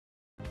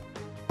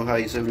How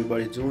is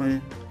everybody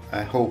doing?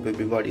 I hope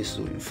everybody is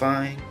doing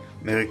fine.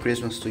 Merry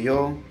Christmas to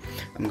y'all.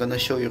 I'm gonna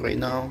show you right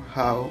now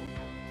how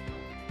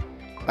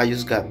I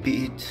just got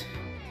beat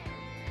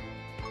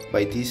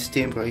by this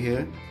team right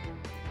here.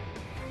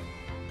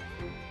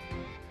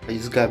 I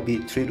just got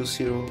beat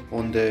 3-0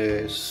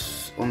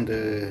 on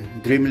the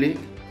Dream League.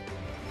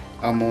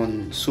 I'm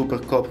on Super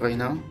Cup right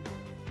now.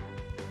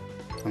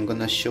 I'm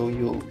gonna show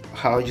you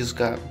how I just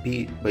got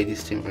beat by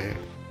this team right here.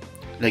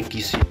 Like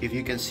you see, if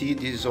you can see,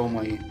 this is all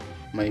my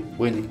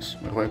winnings,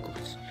 my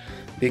records.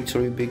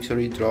 Victory,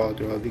 victory, draw,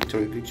 draw,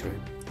 victory, victory.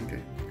 Okay.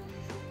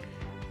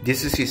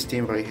 This is his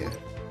team right here.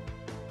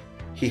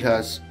 He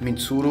has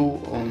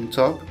Mitsuru on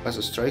top as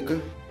a striker,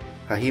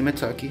 Hajime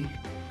Taki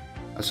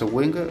as a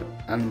winger,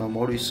 and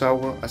Mamoru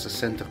Izawa as a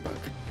center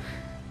back.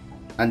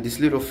 And this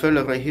little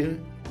fella right here,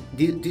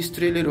 these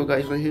three little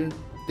guys right here,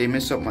 they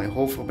mess up my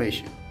whole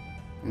formation.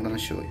 I'm gonna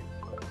show you.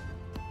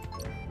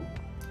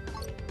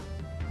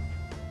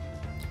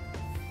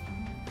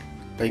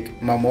 Like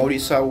Mamoru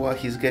Izawa,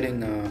 he's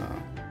getting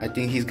I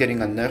think he's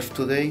getting a nerf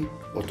today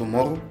or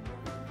tomorrow.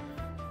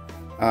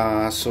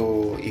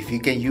 So if you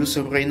can use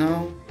him right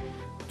now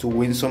to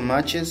win some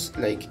matches,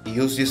 like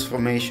use this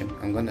formation.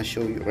 I'm gonna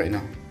show you right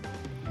now.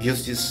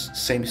 Use this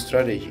same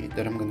strategy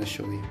that I'm gonna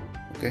show you.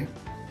 Okay.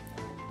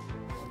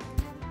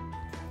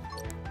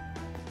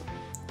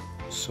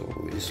 So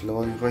it's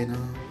loading right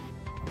now.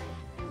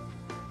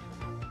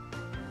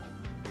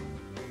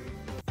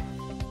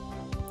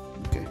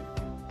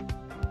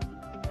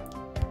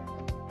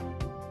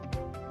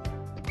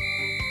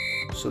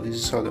 So this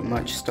is how the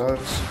match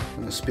starts.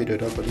 I'm gonna speed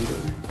it up a little.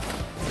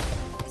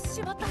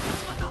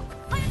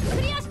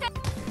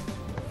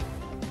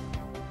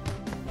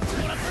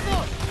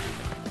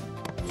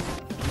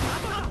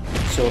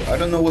 So I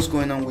don't know what's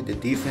going on with the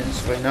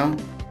defense right now.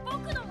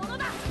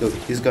 Look,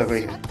 this guy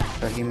right here,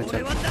 Hajime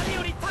Taki.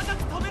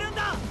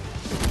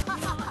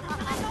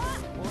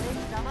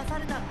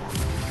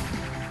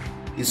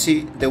 You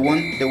see, the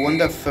one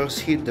that first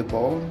hit the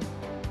ball,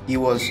 it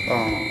was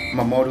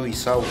Mamoru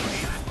Izawa.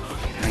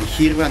 And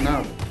he ran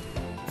up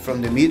from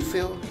the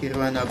midfield, he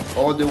ran up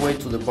all the way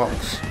to the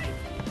box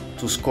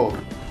to score.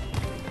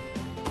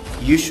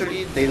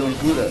 Usually they don't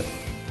do that,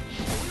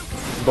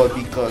 but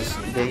because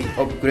they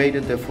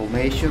upgraded the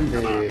formation,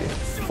 the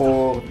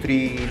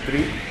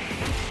 4-3-3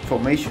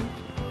 formation,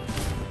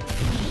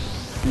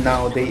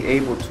 now they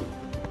able to.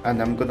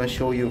 And I'm gonna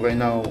show you right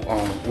now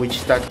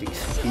which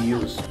tactics he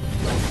used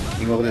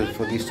in order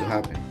for this to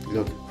happen.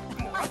 Look,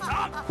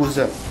 who's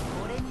that?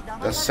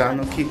 That's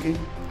Sano kicking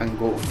and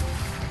goal.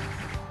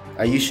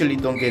 I usually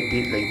don't get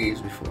beat like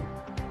this before,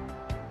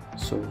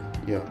 so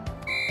yeah.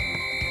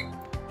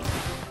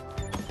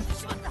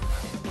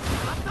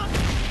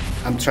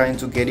 I'm trying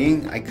to get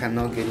in, I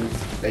cannot get in.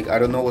 Like I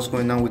don't know what's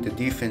going on with the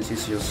defense.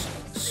 It's just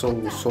so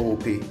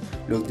OP.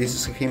 Look, this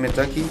is Hajime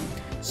Taki,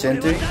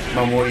 center,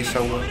 Mamoru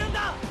Izawa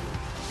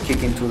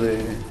kicking to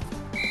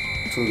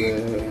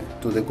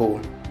the goal,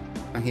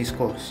 and he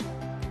scores.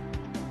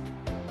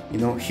 You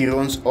know, he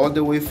runs all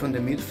the way from the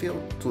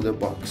midfield to the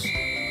box.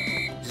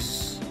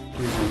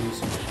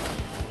 Easy.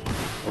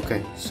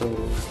 Okay, so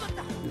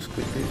just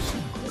quit this.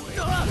 Wait,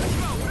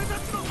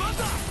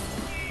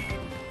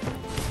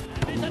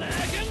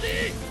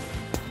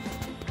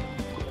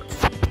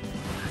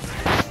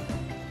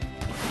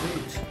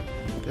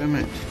 damn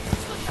it.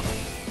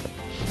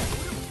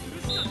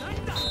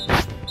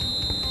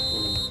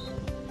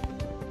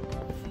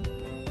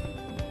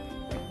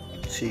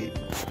 See,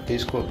 they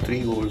scored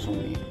 3 goals on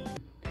me.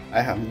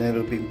 I have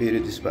never been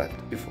beaten this bad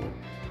before.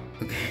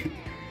 Okay.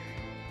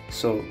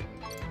 So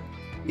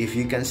if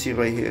you can see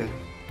right here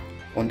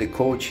on the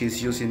coach,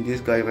 he's using this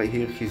guy right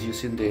here. He's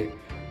using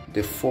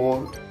the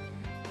 4,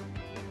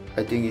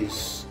 I think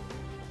it's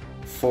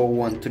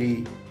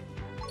 4-1-3.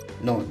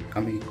 No, I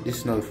mean this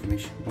is not the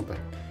formation, not bad.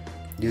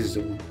 This is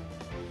the one.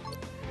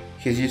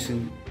 He's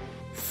using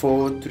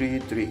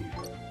 4-3-3.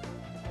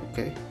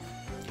 Okay,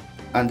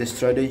 and the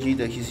strategy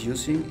that he's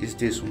using is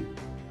this one.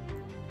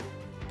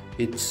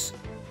 It's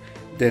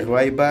the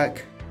right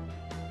back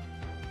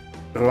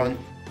run,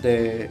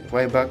 the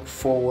right back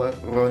forward,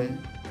 run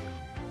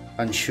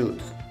and shoot.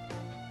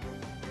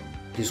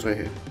 This right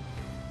here.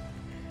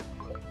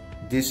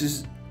 This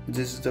is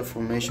the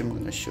formation I'm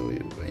gonna show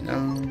you right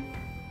now.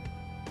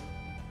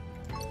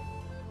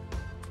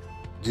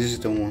 This is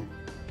the one.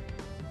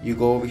 You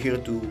go over here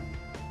to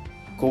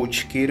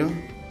Coach Kira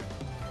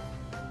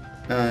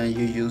and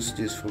you use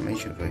this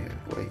formation right here,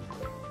 right?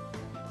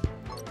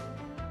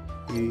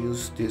 You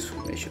use this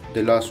formation,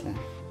 the last one.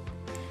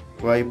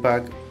 Right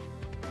back,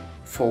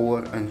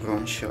 forward and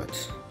run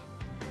shots.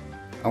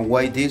 And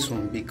why this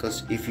one?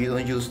 Because if you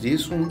don't use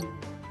this one,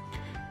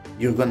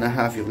 you're gonna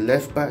have your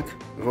left back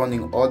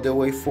running all the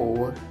way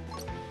forward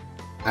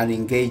and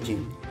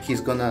engaging.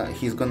 He's gonna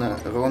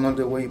run all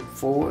the way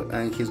forward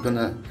and he's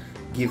gonna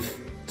give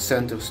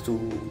centers to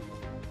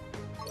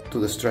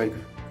the striker.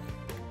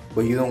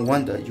 But you don't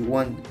want that. You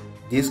want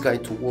this guy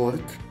to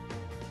work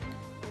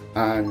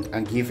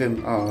and give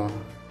him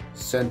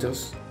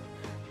centers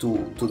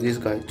to this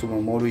guy, to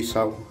Mamoru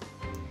Izawa.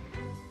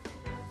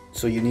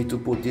 So you need to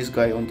put this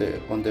guy on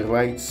the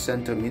right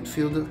center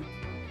midfielder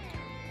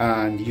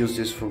and use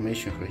this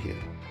formation right here.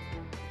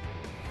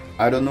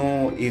 I don't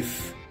know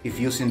if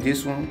using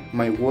this one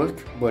might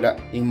work, but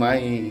in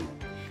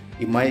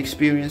my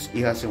experience,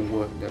 it hasn't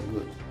worked that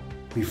good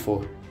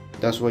before.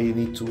 That's why you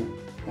need to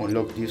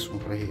unlock this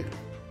one right here.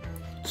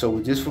 So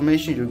with this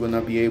formation, you're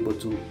gonna be able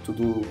to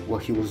do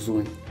what he was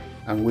doing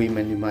and win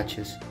many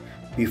matches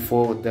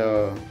before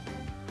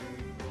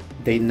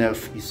they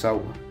nerf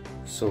Izawa.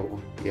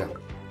 So yeah,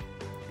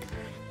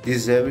 this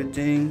is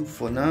everything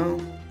for now.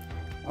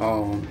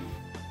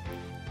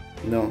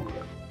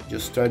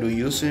 Just try to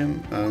use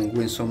him and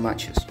win some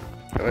matches.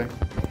 All right,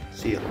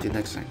 see you till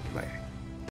next time. Bye.